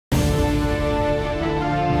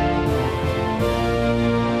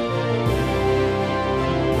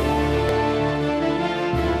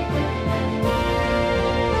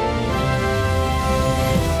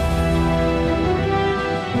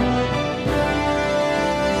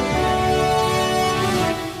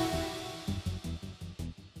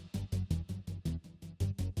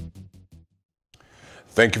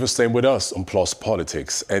Thank you for staying with us on Plus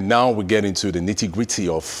Politics. And now we get into the nitty-gritty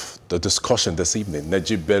of the discussion this evening.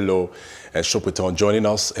 Najeeb, Bello and Sopitan joining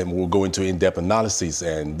us, and we'll go into in-depth analysis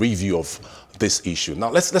and review of this issue. Now,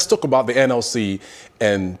 let's talk about the NLC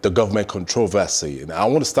and the government controversy. And I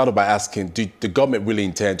want to start off by asking, did the government really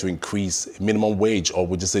intend to increase minimum wage, or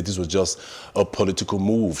would you say this was just a political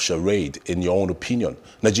move, charade, in your own opinion?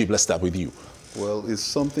 Najeeb, let's start with you. Well, it's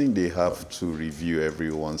something they have to review every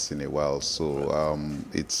once in a while, so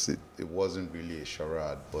it wasn't really a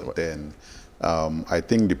charade. But then I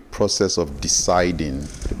think the process of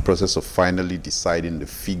finally deciding the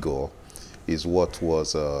figure is what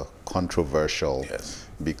was controversial. Yes.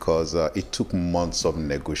 Because it took months of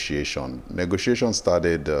negotiation. Negotiation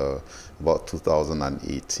started about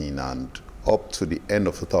 2018, and up to the end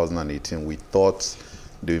of 2018, we thought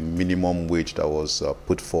the minimum wage that was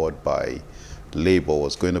put forward by Labour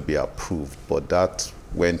was going to be approved, but that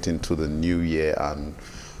went into the new year and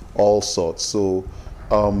all sorts. So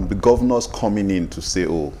the governors coming in to say,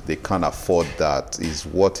 oh, they can't afford that, is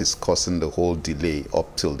what is causing the whole delay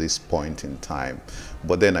up till this point in time.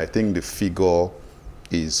 But then I think the figure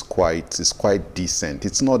is quite decent.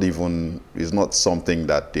 It's not something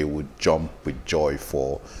that they would jump with joy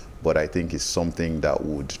for, but I think it's something that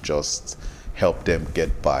would just help them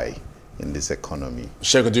get by in this economy.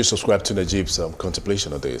 Segun, do you subscribe to Najeeb's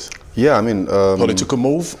contemplation of this? Yeah, I mean... political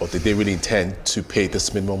move, or did they really intend to pay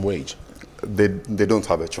this minimum wage? They don't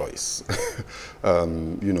have a choice,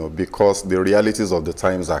 you know, because the realities of the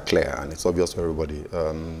times are clear, and it's obvious to everybody.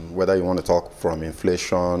 Whether you want to talk from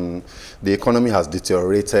inflation, the economy has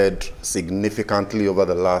deteriorated significantly over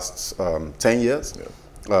the last 10 years. Yeah.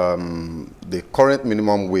 The current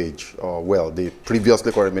minimum wage, the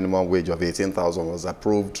previously current minimum wage of 18,000 was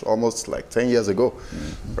approved almost like 10 years ago,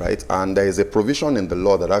 right? And there is a provision in the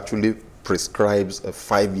law that actually prescribes a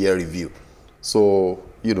 5-year review. So,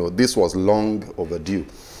 you know, this was long overdue.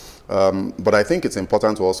 But I think it's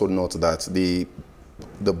important to also note that the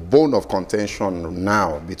bone of contention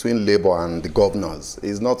now between Labour and the governors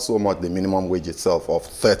is not so much the minimum wage itself of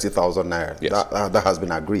 30,000 naira. Yes. That has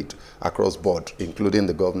been agreed across board, including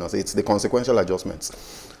the governors. It's the consequential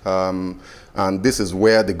adjustments. And this is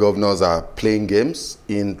where the governors are playing games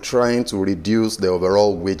in trying to reduce the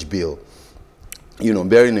overall wage bill. You know,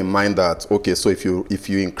 bearing in mind that, okay, so if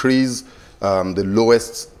you increase the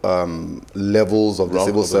lowest levels of the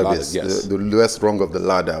civil service, yes, the lowest rung of the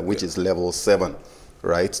ladder, which is level 7,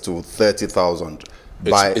 right, to 30,000.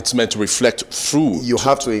 It's meant to reflect through. You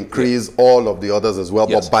have to increase all of the others as well,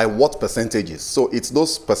 yes, but by what percentages? So it's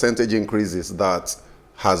those percentage increases that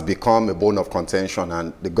has become a bone of contention,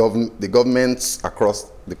 and the governments across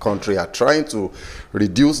the country are trying to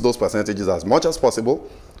reduce those percentages as much as possible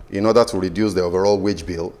in order to reduce the overall wage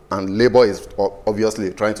bill, and Labour is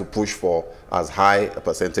obviously trying to push for as high a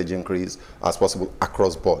percentage increase as possible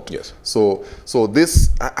across board. Yes. So this,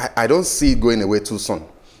 I don't see it going away too soon,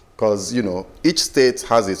 because, you know, each state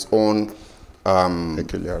has its own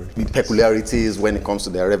peculiarities when it comes to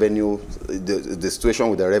their revenue, the situation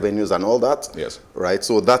with their revenues and all that. Yes. Right.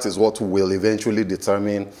 So that is what will eventually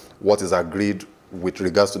determine what is agreed with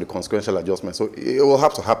regards to the consequential adjustment. So it will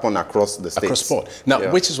have to happen across the states. Across board. Now,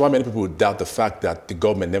 yeah, which is why many people would doubt the fact that the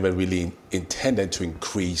government never really intended to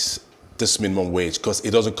increase this minimum wage, because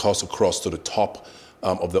it doesn't cost across to the top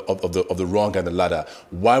of the rung and the ladder.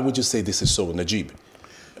 Why would you say this is so, Najeeb?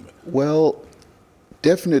 Well,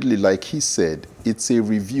 definitely, like he said, it's a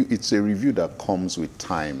review. It's a review that comes with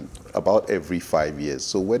time, about every 5 years.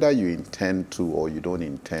 So whether you intend to or you don't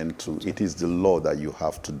intend to, it is the law that you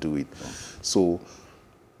have to do it. So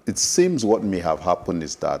it seems what may have happened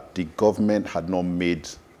is that the government had not made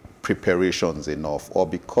preparations enough, or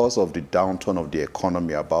because of the downturn of the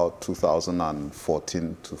economy about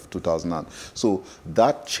 2014 to 2000. So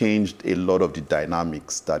that changed a lot of the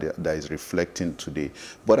dynamics that is reflecting today.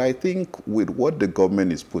 But I think with what the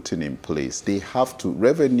government is putting in place, they have to,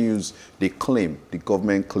 revenues, the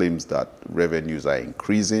government claims that revenues are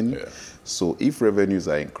increasing. Yeah. So if revenues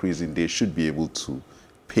are increasing, they should be able to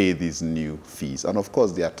pay these new fees. And of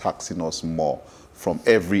course, they are taxing us more from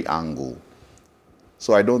every angle.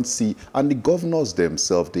 So I don't see, and the governors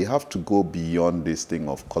themselves, they have to go beyond this thing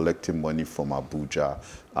of collecting money from Abuja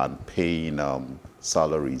and paying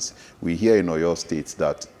salaries. We hear in Oyo State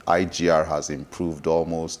that IGR has improved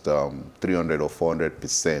almost 300 or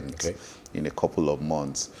 400% in a couple of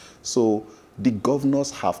months. So the governors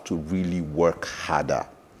have to really work harder.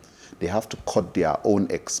 They have to cut their own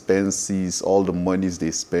expenses, all the monies they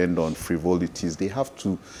spend on frivolities. They have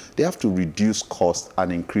to reduce costs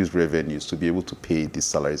and increase revenues to be able to pay these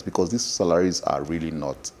salaries, because these salaries are really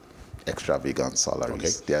not extravagant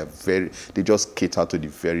salaries. Okay. They just cater to the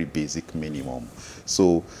very basic minimum.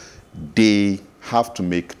 So they have to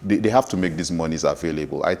make these monies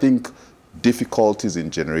available. I think difficulties in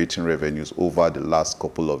generating revenues over the last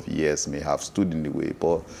couple of years may have stood in the way,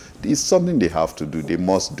 but it's something they have to do. They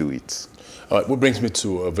must do it. All right, what brings me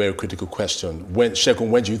to a very critical question. Segun,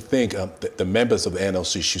 when do you think the members of the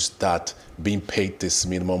NLC should start being paid this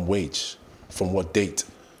minimum wage? From what date?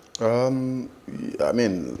 I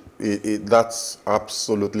mean, that's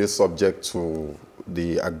absolutely subject to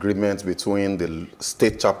the agreement between the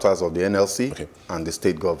state chapters of the NLC and the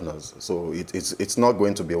state governors. So it's not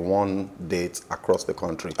going to be one date across the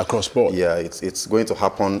country. Across board? Yeah, it's going to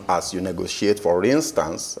happen as you negotiate. For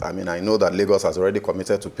instance, I mean, I know that Lagos has already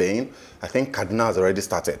committed to paying. I think Kaduna has already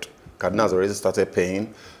started. Kaduna has already started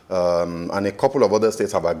paying, and a couple of other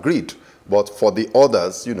states have agreed. But for the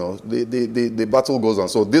others, you know, the battle goes on.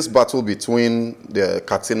 So this battle between the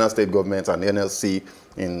Katsina state government and the NLC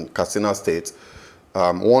in Katsina state,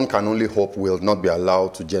 one can only hope will not be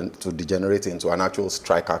allowed to degenerate into an actual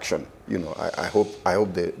strike action. You know, I hope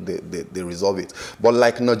they resolve it. But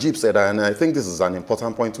like Najeeb said, and I think this is an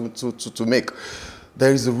important point to make,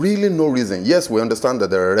 there is really no reason. Yes, we understand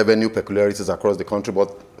that there are revenue peculiarities across the country,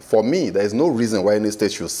 but for me, there is no reason why any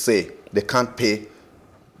state should say they can't pay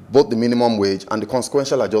both the minimum wage and the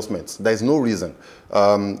consequential adjustments. There is no reason,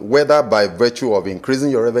 whether by virtue of increasing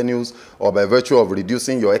your revenues or by virtue of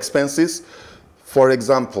reducing your expenses. For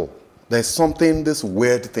example, there's this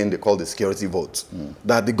weird thing they call the security vote,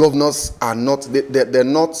 that the governors are not, they're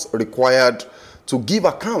not required to give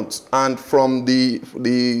account. And from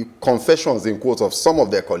the confessions, in quotes, of some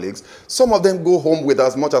of their colleagues, some of them go home with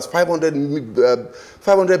as much as 500 million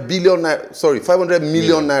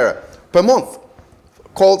naira per month,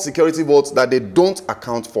 called security votes that they don't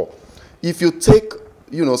account for. If you take,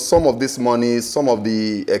 you know, some of this money, some of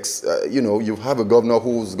the, you know, you have a governor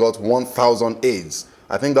who's got 1,000 aides.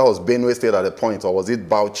 I think that was Benue State at a point, or was it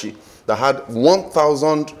Bauchi, that had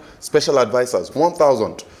 1,000 special advisors,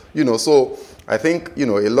 1,000, you know. So I think, you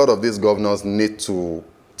know, a lot of these governors need to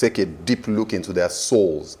take a deep look into their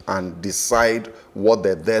souls and decide what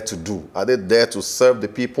they're there to do. Are they there to serve the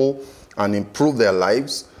people and improve their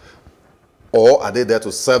lives? Or are they there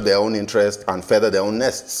to serve their own interests and feather their own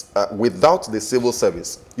nests? Without the civil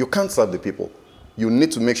service, you can't serve the people. You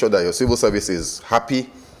need to make sure that your civil service is happy,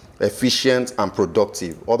 efficient, and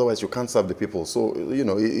productive. Otherwise, you can't serve the people. So, you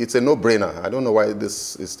know, it's a no-brainer. I don't know why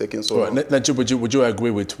this is taking so long. Najeeb, would you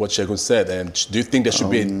agree with what Segun said? And do you think there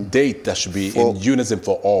should be a date that should be in unison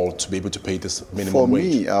for all to be able to pay this minimum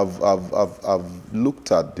wage? For me, I've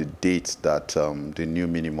looked at the date that the new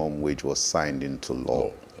minimum wage was signed into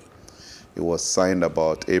law. It was signed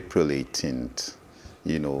about April 18th,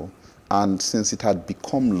 you know, and since it had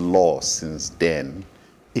become law since then,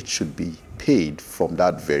 it should be paid from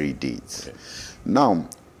that very date. Okay. Now,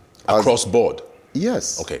 across board?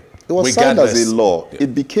 Yes. Okay. It was signed as a law. Yeah.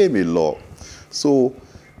 It became a law. So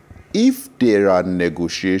if there are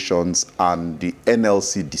negotiations and the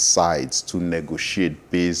NLC decides to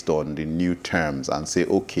negotiate based on the new terms and say,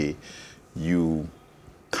 okay, you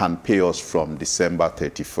can pay us from December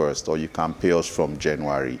 31st or you can pay us from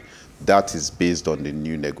January. That is based on the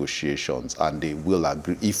new negotiations, and they will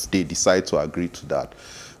agree if they decide to agree to that.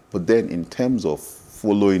 But then in terms of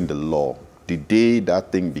following the law, the day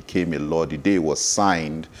that thing became a law, the day it was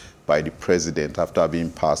signed by the president after being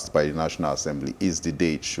passed by the National Assembly is the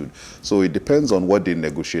day it should. So it depends on what they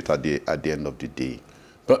negotiate at the end of the day.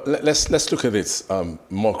 But let's look at this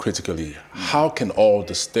more critically. How can all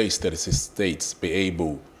the states, 36 states, be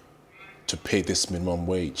able to pay this minimum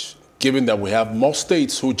wage, given that we have more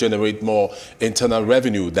states who generate more internal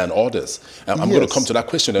revenue than others? I'm going to come to that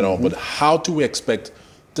question and all, but how do we expect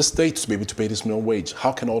the states to be able to pay this minimum wage?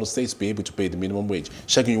 How can all the states be able to pay the minimum wage?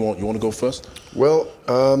 Segun, you want to go first? Well,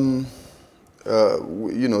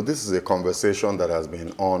 you know, this is a conversation that has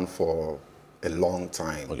been on for a long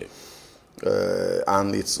time. Okay.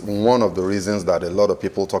 And it's one of the reasons that a lot of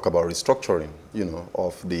people talk about restructuring, you know,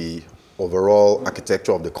 of the overall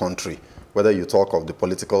architecture of the country. Whether you talk of the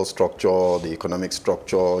political structure, the economic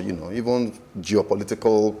structure, you know, even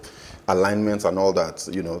geopolitical alignments and all that,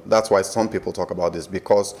 you know, that's why some people talk about this,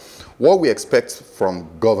 because what we expect from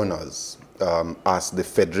governors as the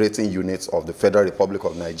federating units of the Federal Republic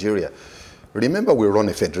of Nigeria, remember we run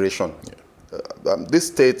a federation. Yeah. These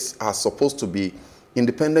states are supposed to be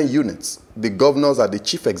independent units. The governors are the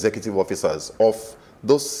chief executive officers of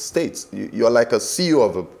those states. You're like a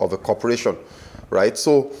CEO of a corporation, right?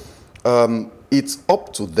 So it's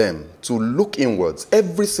up to them to look inwards.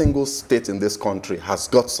 Every single state in this country has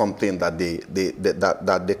got something that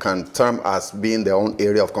they can term as being their own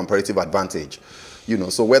area of comparative advantage. You know,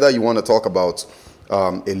 so whether you want to talk about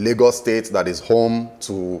a Lagos state that is home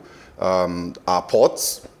to our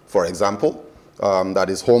ports, for example, that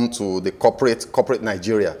is home to the corporate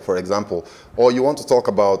Nigeria, for example, or you want to talk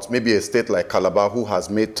about maybe a state like Calabar who has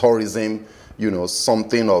made tourism, you know,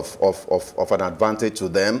 something of an advantage to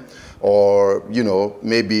them, or, you know,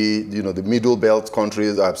 maybe, you know, the middle belt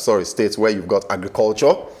countries, states where you've got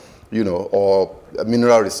agriculture, you know, or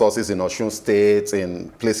mineral resources in Osun State, in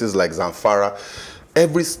places like Zamfara.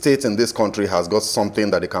 Every state in this country has got something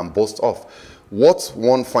that they can boast of. What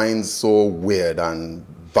one finds so weird and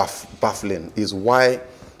baffling is why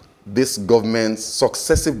this government,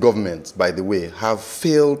 successive governments, by the way, have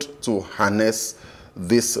failed to harness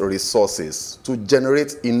these resources to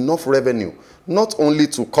generate enough revenue, not only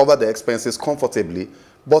to cover the expenses comfortably,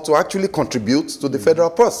 but to actually contribute to the federal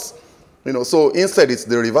purse. You know, so instead it's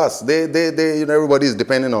the reverse. You know, everybody is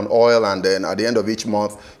depending on oil, and then at the end of each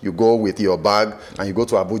month, you go with your bag and you go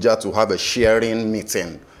to Abuja to have a sharing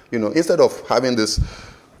meeting. You know, instead of having this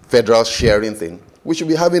federal sharing thing, we should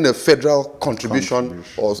be having a federal contribution.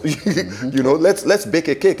 Or, you know, let's bake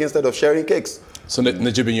a cake instead of sharing cakes. So,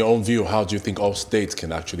 Najeeb, in your own view, how do you think all states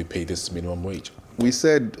can actually pay this minimum wage? We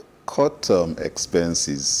said cut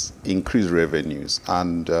expenses, increase revenues,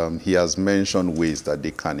 and he has mentioned ways that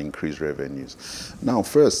they can increase revenues. Now,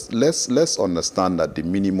 first, let's understand that the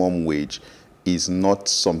minimum wage is not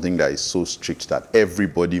something that is so strict that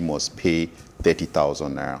everybody must pay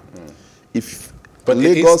 30,000 naira. But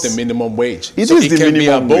Lagos, it is the minimum wage. It so is it the can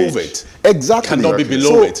minimum be above wage. It. Exactly. Cannot be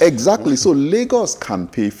below it. Exactly. So Lagos can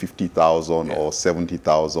pay 50,000 or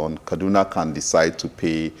 70,000. Kaduna can decide to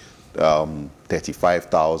pay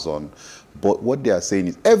 35,000. But what they are saying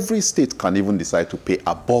is every state can even decide to pay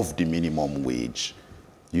above the minimum wage.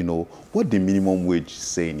 You know, what the minimum wage is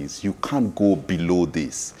saying is you can't go below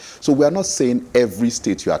this. So we are not saying every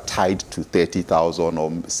state you are tied to 30,000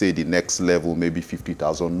 or say the next level, maybe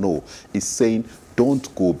 50,000. No, it's saying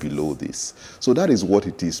don't go below this. So that is what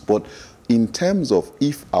it is. But in terms of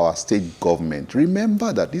if our state government,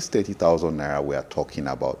 remember that this 30,000 naira we are talking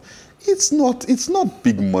about, it's not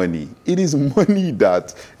big money. It is money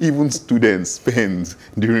that even students spend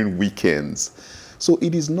during weekends. So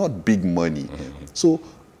it is not big money. So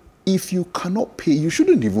if you cannot pay, you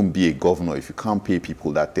shouldn't even be a governor if you can't pay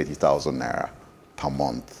people that 30,000 naira per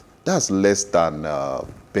month. That's less than,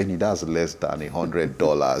 Benny, that's less than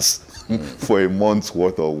 $100 for a month's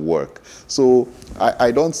worth of work. So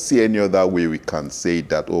I don't see any other way we can say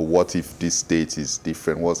that, oh, what if this state is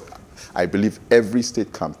different? I believe every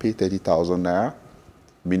state can pay 30,000 naira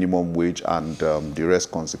minimum wage and the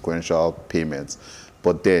rest consequential payments.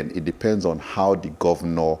 But then it depends on how the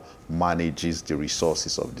governor manages the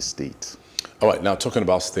resources of the state. All right, now talking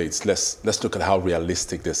about states, let's look at how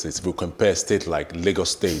realistic this is. If we compare a state like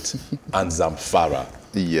Lagos State and Zamfara.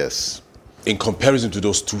 Yes. In comparison to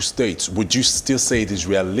those two states, would you still say it is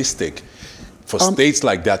realistic for states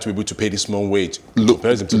like that to be able to pay this minimum wage in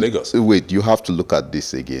comparison to Lagos? Wait, you have to look at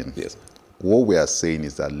this again. Yes. What we are saying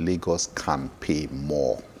is that Lagos can pay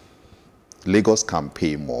more. Lagos can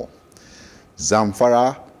pay more.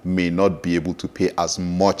 Zamfara may not be able to pay as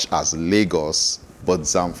much as Lagos, but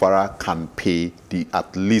Zamfara can pay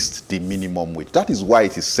at least the minimum wage. That is why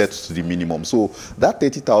it is set to the minimum. So that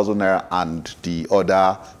 30,000 naira and the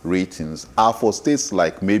other ratings are for states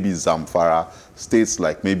like maybe Zamfara, states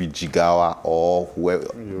like maybe Jigawa or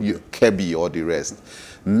Kebbi or the rest.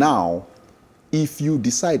 Now, if you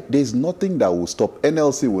decide, there's nothing that will stop.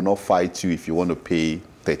 NLC will not fight you if you want to pay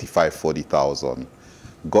 35,000, 40,000.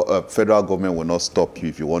 Federal government will not stop you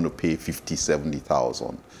if you want to pay 50,000,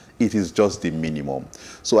 70,000. It is just the minimum.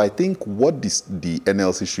 So I think what the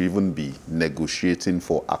NLC should even be negotiating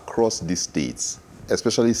for across these states,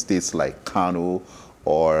 especially states like Kano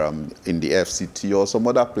or in the FCT or some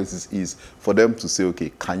other places, is for them to say,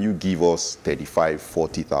 okay, can you give us 35,000,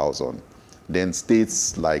 40,000? Then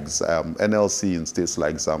states like NLC in states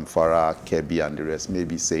like Zamfara, Kebbi, and the rest may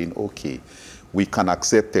be saying, okay, we can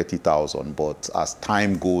accept 30,000, but as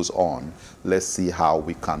time goes on, let's see how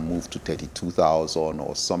we can move to 32,000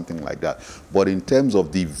 or something like that. But in terms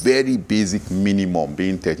of the very basic minimum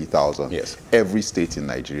being 30,000, yes, every state in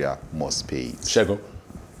Nigeria must pay it. Segun,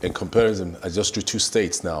 in comparison, I just drew two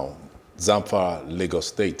states now, Zamfara, Lagos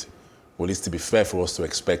State. Will it still be fair for us to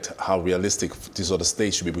expect how realistic these other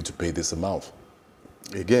states should be able to pay this amount?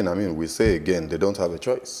 Again, I mean, we say again, they don't have a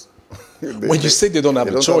choice. When you say they don't have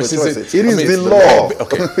a choice, it is the law.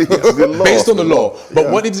 Okay. It's the law. Based on the law.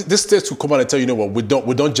 But what if the states will come out and tell you, know what,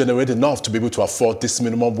 we don't generate enough to be able to afford this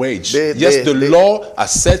minimum wage? The law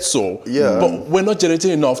has said so, but we're not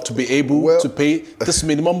generating enough to be able to pay this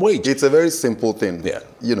minimum wage. It's a very simple thing. Yeah.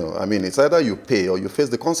 You know, I mean, it's either you pay or you face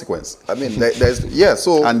the consequence. I mean,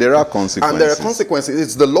 so... And there are consequences. And there are consequences.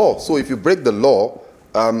 It's the law. So if you break the law,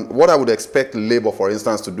 what I would expect Labour, for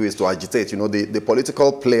instance, to do is to agitate. You know, the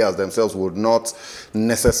political players themselves would not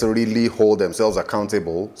necessarily hold themselves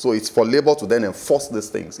accountable. So it's for Labour to then enforce these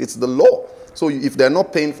things. It's the law. So if they're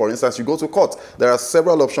not paying, for instance, you go to court. There are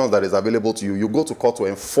several options that is available to you. You go to court to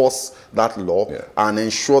enforce that law and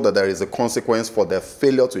ensure that there is a consequence for their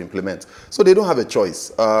failure to implement. So they don't have a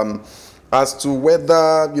choice. As to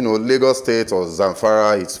whether, you know, Lagos State or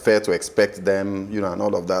Zamfara, it's fair to expect them, you know, and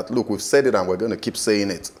all of that. Look, we've said it and we're going to keep saying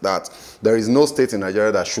it, that there is no state in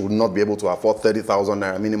Nigeria that should not be able to afford 30,000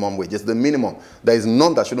 naira minimum wage. It's the minimum. There is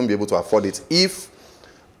none that shouldn't be able to afford it if,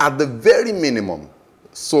 at the very minimum,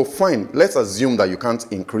 so fine, let's assume that you can't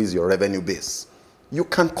increase your revenue base. You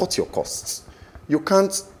can cut your costs. You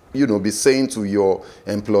can't, you know, be saying to your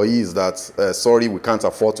employees that, sorry, we can't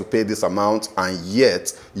afford to pay this amount, and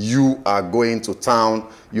yet you are going to town,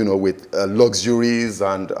 you know, with luxuries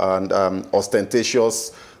and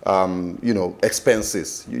ostentatious, you know,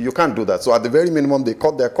 expenses. You can't do that. So at the very minimum, they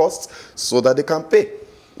cut their costs so that they can pay.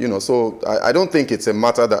 You know, so I don't think it's a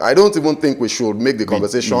matter that, I don't even think we should make the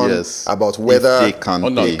conversation about whether they can or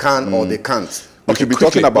they can't. We should be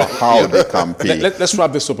talking about how they can pay. Let's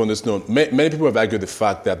wrap this up on this note. Many people have argued the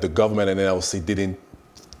fact that the government and NLC didn't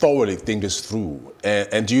thoroughly think this through.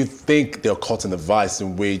 And do you think they're caught in a vice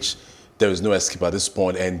in which there is no escape at this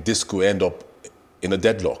point and this could end up in a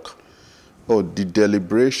deadlock? Oh, the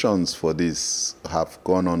deliberations for this have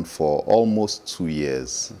gone on for almost 2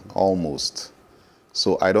 years, almost.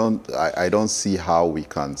 So I don't see how we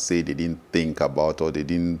can say they didn't think about or they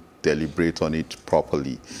didn't deliberate on it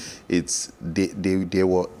properly. There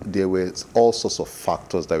were all sorts of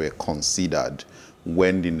factors that were considered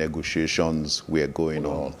when the negotiations were going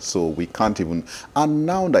on. So we can't even, and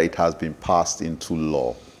now that it has been passed into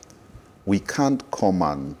law, we can't come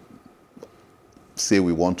and say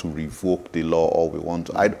we want to revoke the law or we want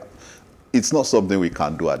to, it's not something we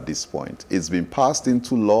can do at this point. It's been passed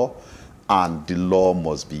into law and the law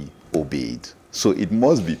must be obeyed. So it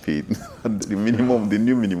must be paid. The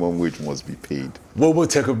new minimum wage must be paid. We'll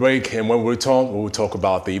take a break, and when we return, we'll talk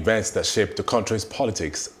about the events that shaped the country's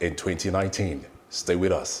politics in 2019. Stay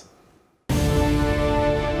with us.